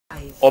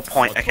or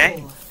point,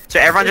 okay? So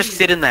everyone just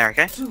sit in there,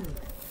 okay?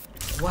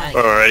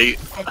 Alrighty.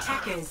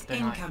 Attackers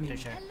incoming.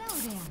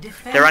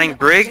 They're running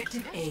Brig. So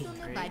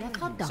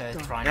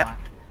it's Ryan, Yep. right?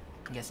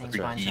 I'm guessing it's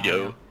Ryan's Edo.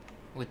 down now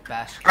with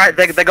Bash. Alright,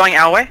 they're going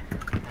our way. Oh,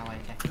 wait,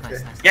 okay.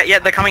 Nice, nice. Yeah,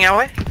 they're coming our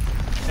way.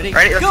 Ready?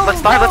 Ready?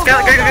 Let's dive, let's go,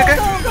 go.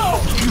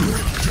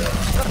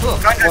 Go,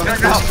 fight.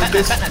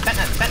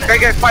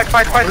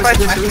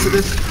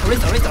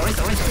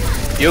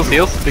 Heals,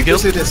 big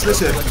heals.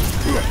 Listen.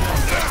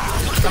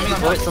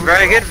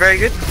 Very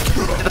good.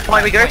 To the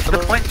point we go, to the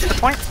point.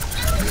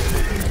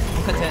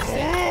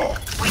 Contesting.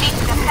 We need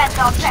to defend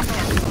our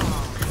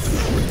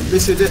objective.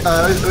 Listen this.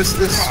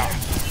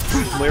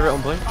 We're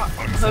on point.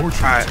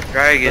 Alright,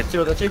 very good.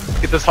 That's you.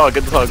 Get this hog.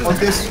 On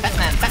this.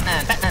 Batman.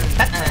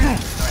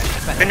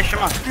 Finish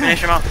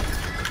him off.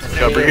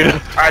 Go, bring it in.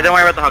 Alright, don't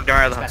worry about the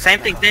hog, Same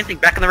thing,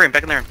 back in the room.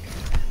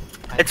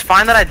 It's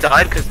fine that I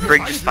died because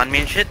Brig just stunned me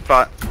and shit,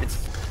 but it's...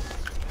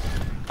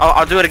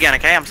 I'll do it again,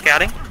 okay? I'm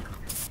scouting.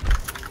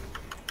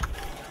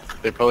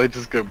 They probably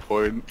just go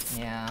point.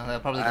 Yeah, they'll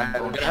probably come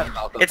forward.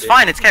 It's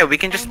fine, it's okay, we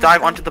can just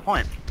dive onto the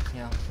point.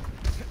 Yeah.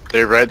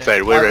 They're right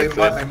side, we're right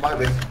side. Might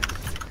be.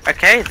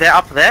 Okay, they're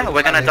up there,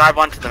 we're gonna dive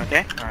onto them,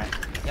 okay? Alright.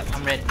 Yep,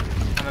 I'm ready.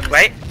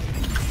 Wait.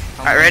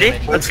 Alright, ready?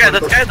 Let's go.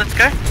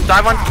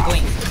 Dive on.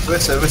 Going.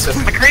 Listen.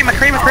 McCree.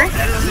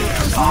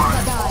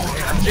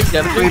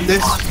 Clean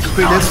this.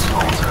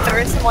 There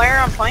is some wire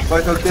on point.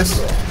 Right hook this.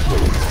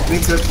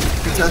 Need to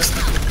contest.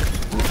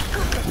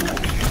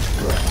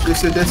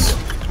 Listen this.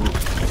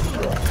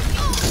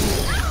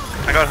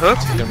 I got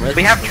hooked.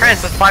 We have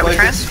Trance, let's fight with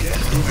Trance.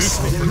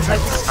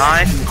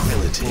 Nice.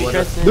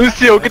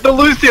 Lucio, get the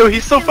Lucio,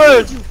 he's so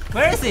fast!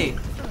 Where is he?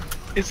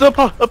 He's up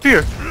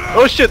here.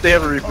 Oh shit, they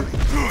have a Reaper.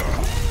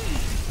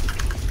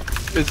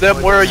 Is that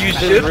where you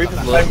shit?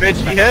 I bet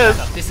he has.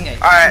 Disengage.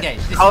 Alright,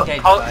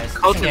 Disengage, guys.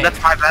 Colton, that's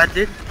my bad,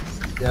 dude.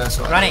 Yeah,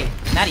 so. Running.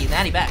 Natty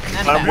back.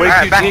 I'm way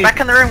Alright, too deep. back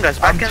in the room, guys.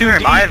 Back in the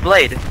room. I have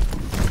Blade.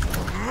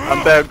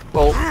 I'm back.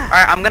 Oh,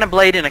 Alright, I'm gonna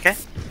Blade in, okay?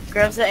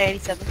 Groves at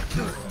 87.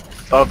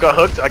 I got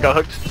hooked.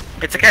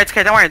 It's okay,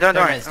 don't worry, don't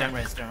worry. Don't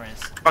res.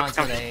 Fuck,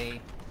 Until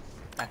they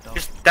back off.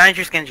 Just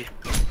dangerous Genji.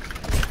 No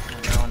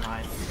one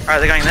hide. Alright,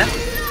 they're going there.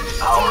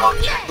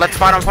 Let's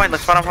fight on point.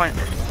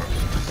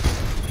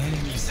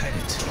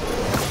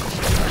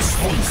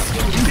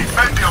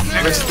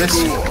 Rest this.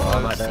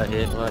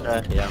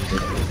 Yeah,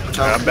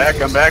 I'm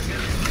dead. I'm back.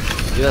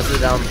 US is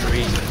down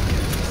 3.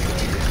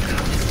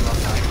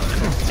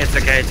 It's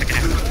okay.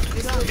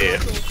 Yeah.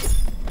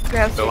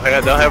 Groves.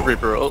 They'll have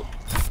Reaper ult.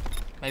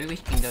 Maybe we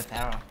can go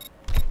Tara.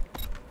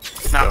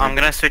 No, I'm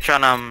gonna switch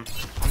on, I'm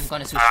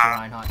gonna switch to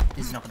Reinhardt.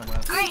 This is not gonna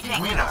work.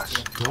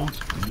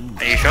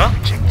 Are you sure?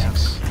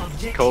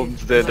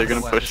 Colton's dead, they're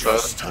gonna push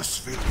fast.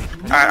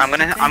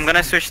 Alright, I'm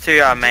gonna switch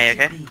to, Mei,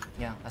 okay?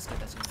 Yeah, that's good.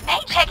 Hey,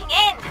 checking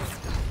in.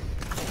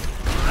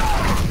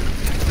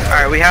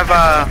 Alright, we have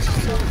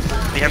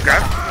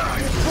grab.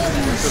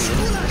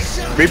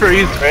 Reaper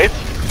used, right?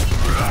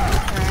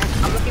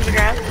 I'm looking for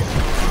Groves.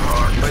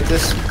 Like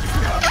this.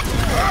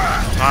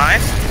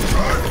 Nice.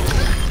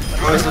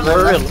 Where's the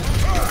left?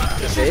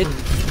 Shade.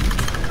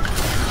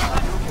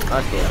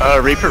 Okay.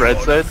 Reaper red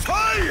side.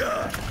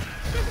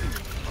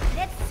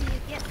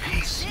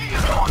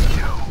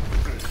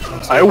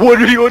 I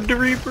wonder you want the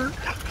Reaper.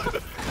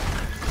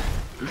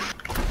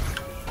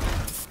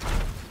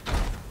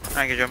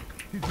 Alright, good job.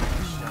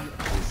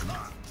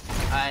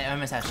 I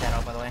almost had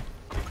Shadow, by the way.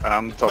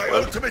 I'm top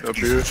left, up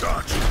here.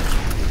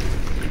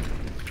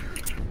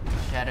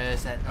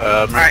 Shadows at...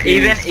 Alright,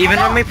 even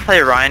when we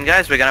play Ryan,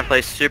 guys, we're gonna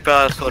play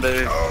super sort of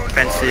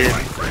defensive.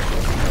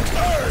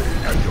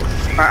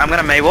 Alright, I'm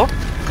gonna Mei wall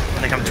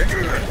when they come through.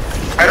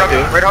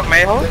 Red Hawk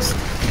Mei hold.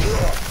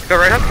 Go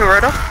Red Hawk.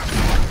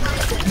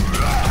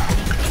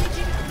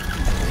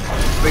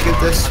 We get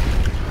this.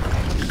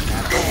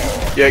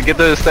 Yeah, get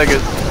the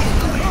second.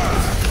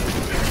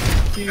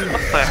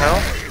 What the hell?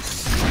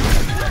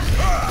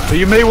 Oh,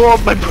 you may wall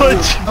my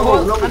punch!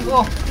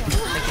 Unwall!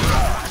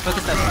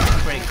 Focus that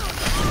break.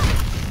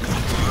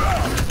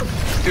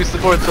 Two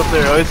supports up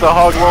there. Oh, it's a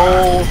hog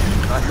roll.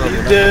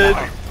 He's dead.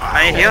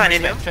 I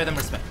need heal. Show them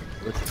respect.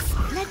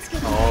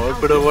 Oh,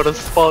 but what a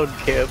spawn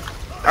camp.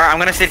 Alright, I'm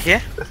gonna sit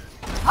here.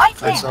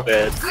 That's not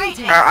Bad. Alright,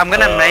 I'm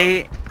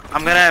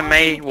gonna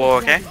Mei wall,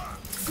 okay?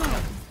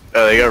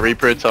 Oh, they got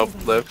Reaper at top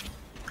left.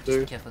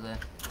 There. Careful there.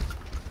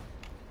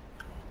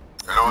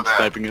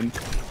 Sniping in.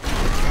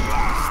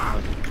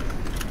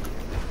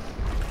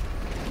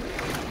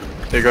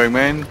 They're going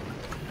main.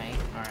 Main,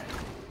 alright.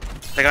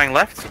 They're going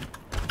left.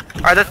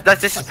 Alright,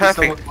 this is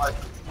perfect.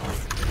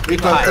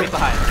 Reaper high. Never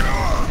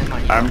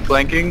mind, you I'm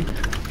flanking.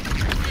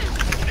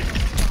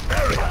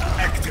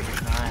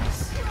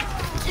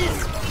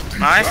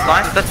 Nice.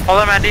 Nice. Let's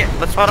follow him, Andy.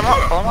 Let's follow him up.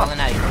 Follow the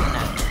natty.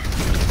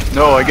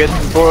 No, I get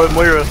for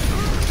Moira.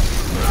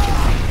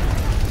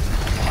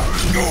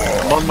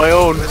 I'm on my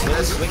own.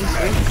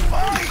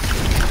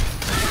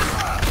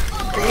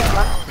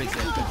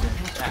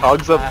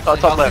 Hogs up,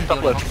 top left.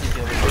 I'm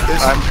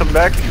coming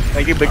back.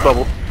 Thank you, big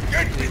bubble.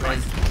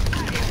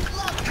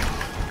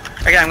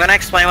 Okay, I'm gonna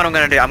explain what I'm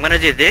gonna do. I'm gonna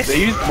do this.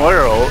 They use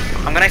Moira ult.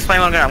 I'm gonna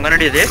explain what I'm gonna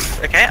do this,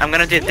 okay? I'm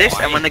gonna do this,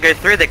 and when they go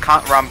through, they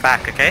can't run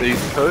back, They okay?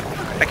 use code.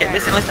 Okay,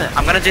 listen.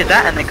 I'm gonna do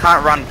that, and they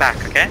can't run back,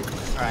 okay?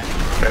 Alright.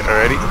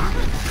 Already?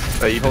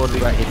 Oh, you Totally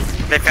right.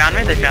 They found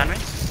me. I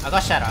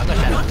got shadow. I'm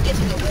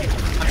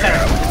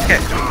shadow. Okay,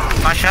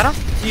 my shadow.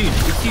 Huge.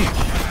 It's huge.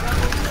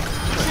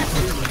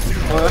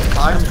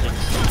 Fine.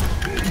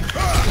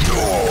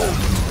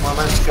 My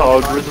man's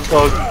Hog, where's the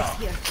hog?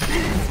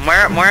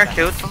 Moira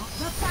killed.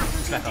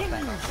 Back up.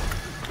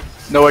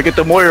 No, I get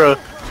the Moira.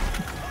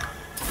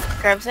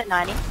 Grabs at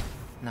 90.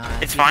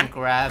 Nice. It's You can fine.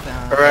 Grab.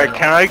 Alright,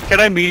 can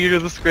I meet you to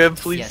the scrim,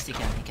 please? Yes, you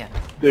can.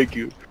 Thank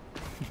you.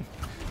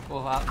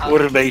 Well, I'll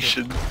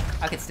Coordination.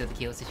 I can steal the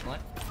kills if you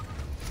want.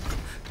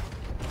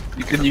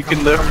 You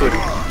can left foot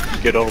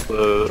get all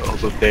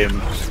the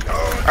damage.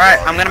 Alright,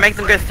 I'm gonna make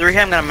them go through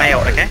here. I'm gonna mail,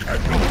 okay?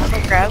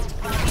 Grab.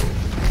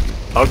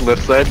 Hog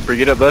left side, bring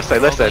it up left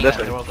side.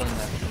 They're all going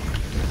left.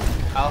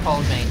 I'll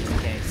hold main in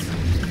case.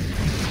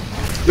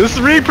 This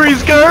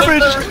Reaper's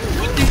garbage!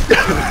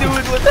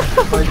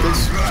 Fight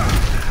this.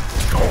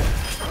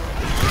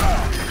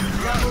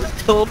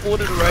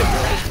 Teleported right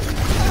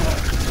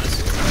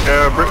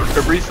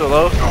Fabrice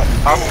low.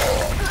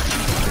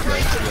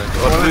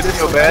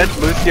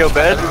 Lucio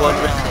bad.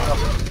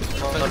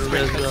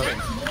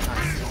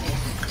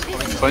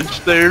 Punch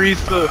the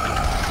Arisa.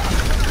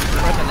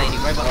 Weapon lady,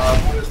 weapon.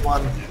 There's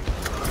one.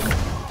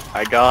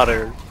 I got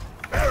her.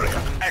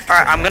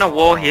 Alright, I'm gonna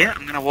wall here.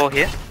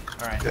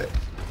 Alright. Okay.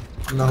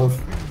 No.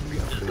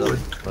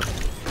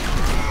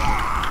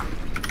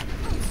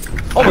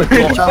 Oh my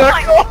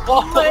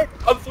god.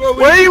 I'm throwing.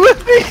 Wait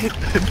with me!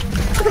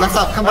 Left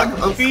up, come back.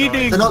 Oh,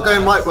 Feeding. they're not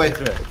going right way.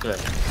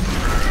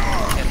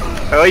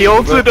 Oh, you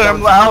ulted,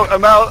 I'm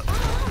out.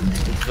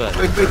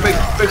 Big.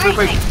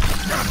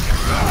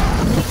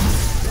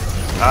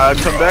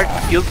 Come back,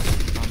 heal.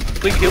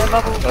 Quick heal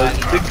level.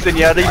 Kingston,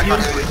 yeah, they I heal.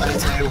 need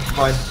to heal.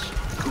 Fine.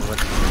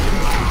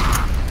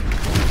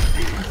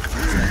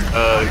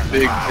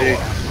 Big.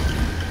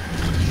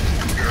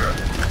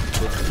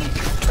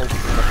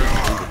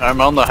 I'm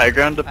on the high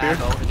ground up here.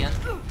 Gold again.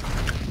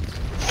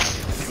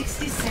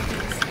 60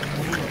 seconds.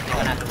 I'm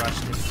gonna have to rush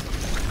this.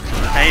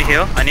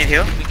 I need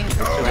heal. We can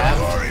grab.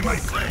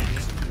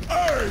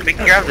 We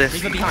can grab this.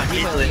 Reaper behind.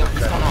 He's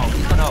gone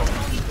hold.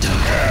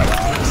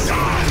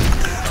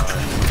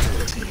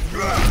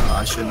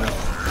 I shouldn't have.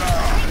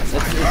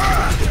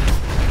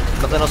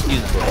 Nothing else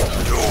usable.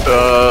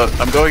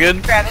 I'm going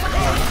in. Grab it.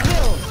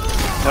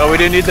 No, we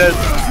didn't need that.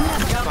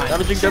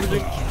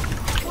 Damaging.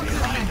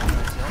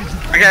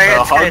 Okay,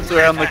 Hog's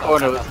around the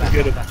corner. Let's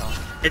get him.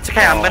 it's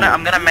okay. I'm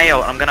gonna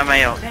mail.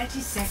 30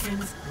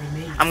 seconds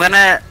remaining.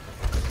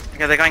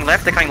 Okay, they're going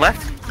left.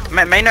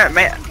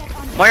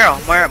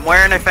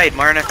 Moira no fade.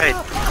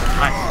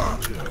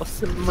 Nice. What's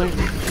the money?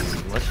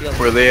 What's the other?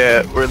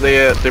 Where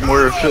they at? They're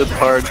more shit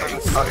hard.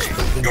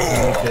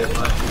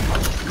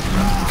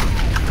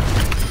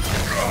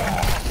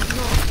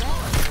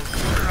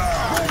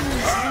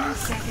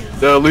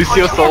 The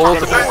Lucio solo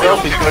to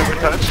himself, he's going for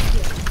touch.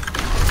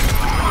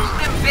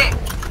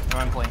 We're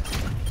on point.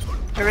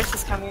 Harris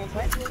is coming with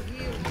it.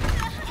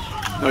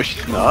 No,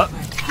 she's not.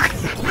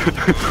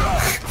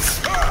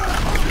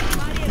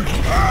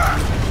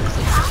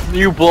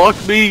 You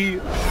blocked me!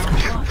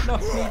 No,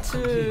 me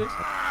too.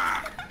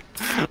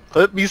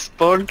 Let me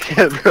spawn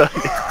camera.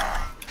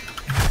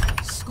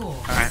 Score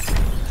Alright.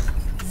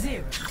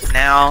 0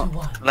 Now, to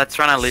 1. let's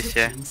run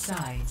Alicia. Switching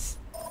sides.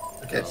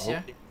 Okay.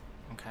 Alicia?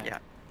 Okay. Yeah.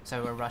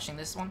 So we're rushing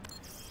this one?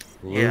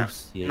 Yeah.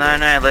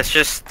 No,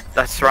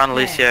 let's run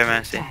Lucio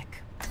Mercy. Attack.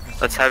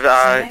 Let's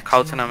have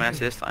Colton on Mercy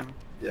this time.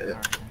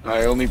 Yeah.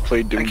 I only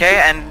played Doom.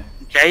 Okay, and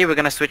Jay, we're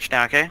gonna switch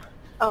now, okay?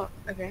 Oh,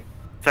 okay.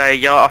 So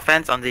your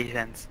offense on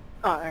defense.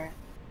 Oh, alright.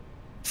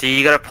 So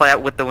you gotta play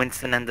out with the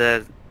Winston and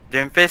the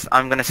Doomfist.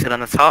 I'm gonna sit on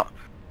the top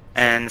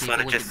and People sort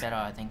of would be just. better,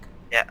 I think.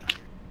 Yeah.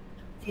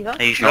 Tifa?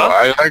 Are you sure? No,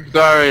 I like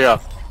Daria.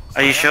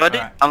 Are you sure?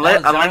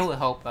 Alright. Zara will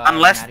help,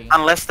 Maddie.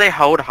 Unless they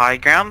hold high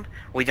ground,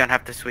 we don't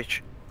have to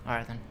switch.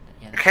 Alright then.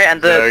 Yeah. Okay,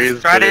 and Yeah, the he's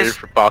strat better is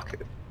for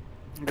pocket.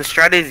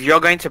 you're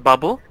going to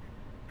bubble,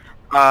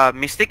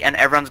 Mystic, and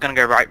everyone's gonna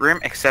go right room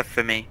except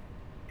for me.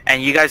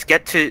 And you guys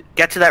get to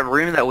that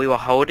room that we were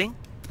holding.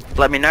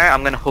 Let me know.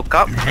 I'm gonna hook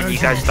up, and you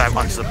guys dive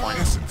onto the point.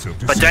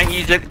 But don't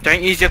use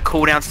your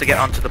cooldowns to get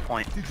onto the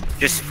point.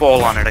 Just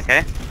fall on it,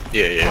 okay?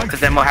 Yeah. Because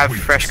then we'll have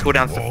fresh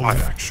cooldowns to fight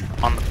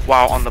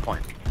while on the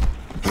point.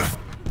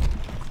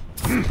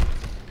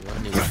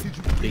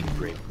 Big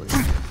break, please.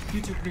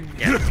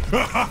 Yeah.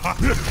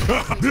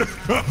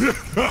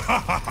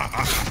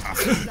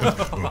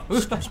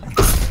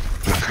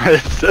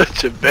 It's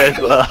such a bad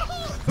laugh.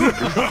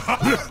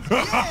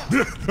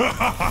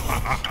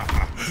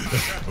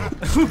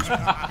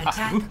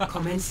 Attack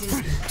commences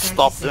in 30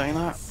 Stop doing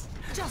that. seconds.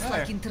 Just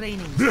like in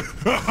training.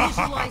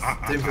 Visualize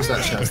Doomfist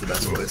actually has the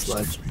best voice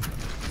line.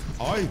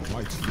 I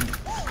might win,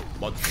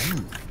 but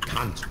you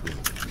can't win.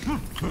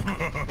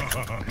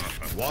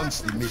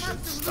 Once the mission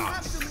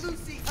starts, no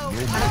more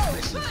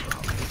messing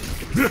around.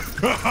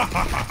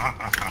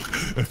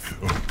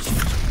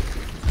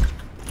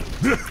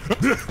 Like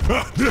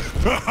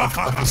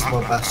a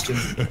small bastion.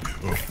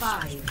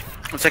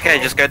 5, It's okay,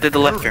 just go to the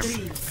left room.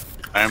 3,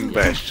 I'm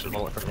bashed.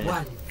 1.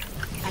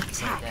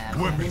 Attack. Yeah.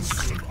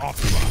 Commences.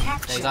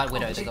 They got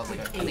Widow, they got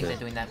Widow. I think they're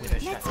doing that Widow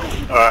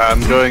strat.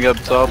 I'm going up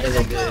top,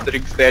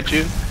 sitting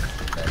statue.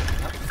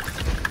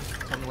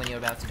 Tell me when you're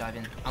about to dive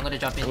in. I'm gonna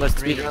jump in. Let's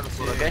 3, speed around the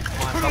floor, okay?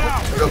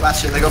 1, They go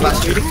bastion, they go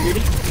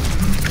bastion.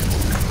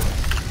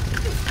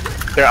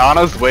 Their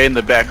Ana's way in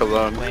the back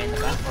alone. way in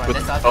the back. Right, With-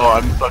 let's dive oh,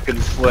 in. I'm fucking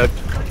slept.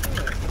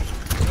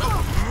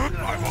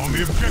 I'm on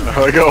the objective.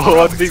 I go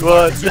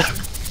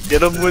 1v1.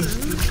 Get him,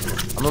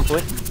 Winston. I'm on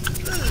point.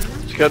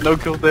 She got no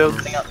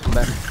cooldowns. Come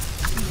back.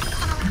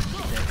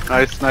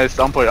 Nice, nice.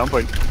 On point, on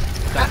point.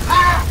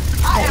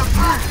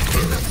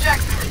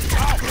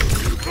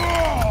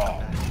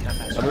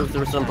 I moved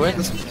through some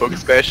points.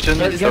 Focus bastion.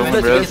 Get Don't some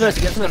let him res.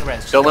 get some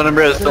rest. Don't let him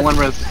res. Don't let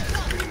him res.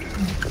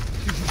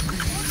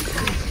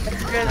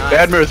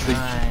 Bad mercy.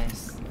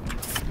 Nice.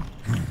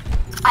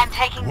 I'm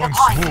taking Once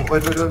more.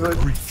 Wait.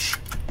 Breach.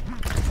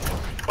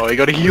 Oh, you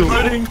gotta heal.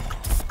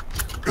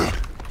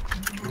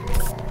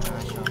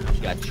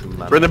 Got you,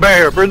 man. Burn the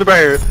barrier. Burn the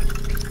barrier.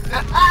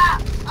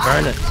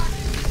 Burn it.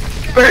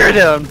 Barrier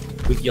down.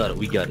 We got it.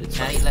 We got it. It's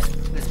Now fine.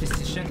 let's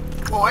position.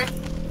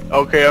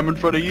 Okay, I'm in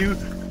front of you.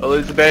 Oh,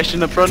 there's a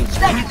bastion up front. Oh,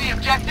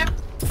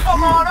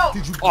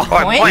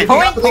 point.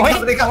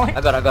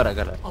 I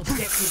got it.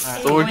 Objective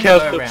Someone Go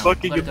cast the around,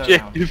 fucking let it go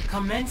objective.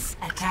 Commence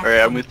attack.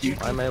 Alright, I'm with you.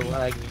 Why am I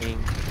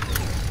lagging?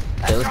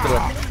 Okay, let's do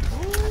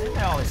it.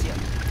 They're always here.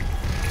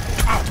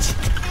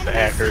 The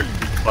hacker.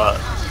 But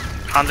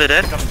Hunter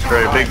dead.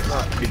 very big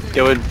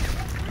killing.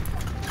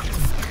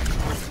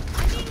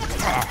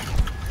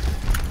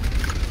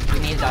 We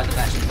need to dive the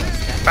bastion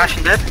first. Okay?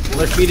 Bastion dead.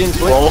 Let's feed in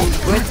point. Wall.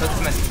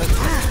 Focus message.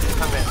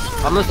 Come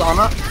around. I'm just on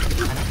up.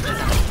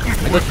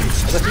 I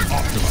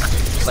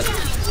got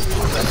you.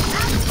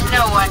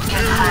 No one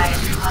can hide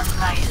from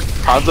light.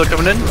 Hanzo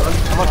coming in?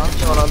 I'm on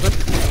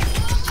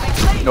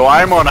Hanzo. No,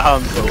 I'm on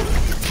Hanzo.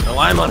 No,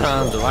 I'm on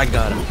Hanzo. I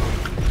got him.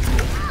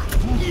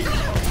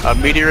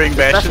 Meteoring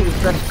bastion.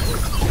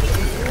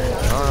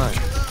 Alright.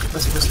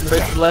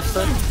 Straight to the left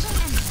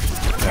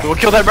side. We'll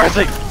kill that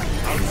mercy.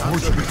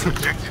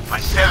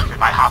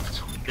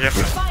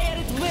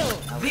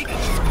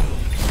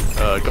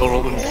 Go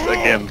roll them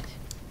again.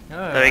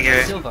 There we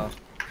go. Silver.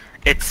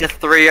 It's a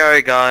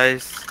 3-0,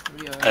 guys.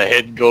 I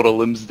hit go to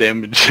limbs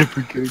damage.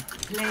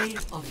 Play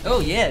of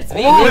Oh yeah, it's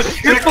me. Oh,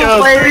 Stick triple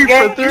us play 3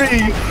 for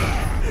again.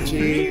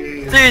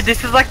 3. Dude,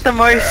 this is like the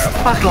most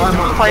fucking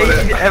play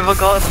you ever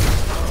got.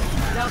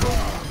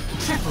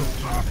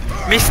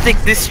 Mystic,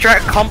 this strat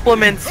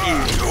compliments you.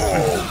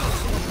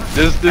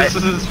 This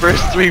is his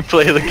first 3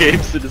 play of the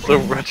games in his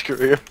Overwatch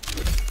career.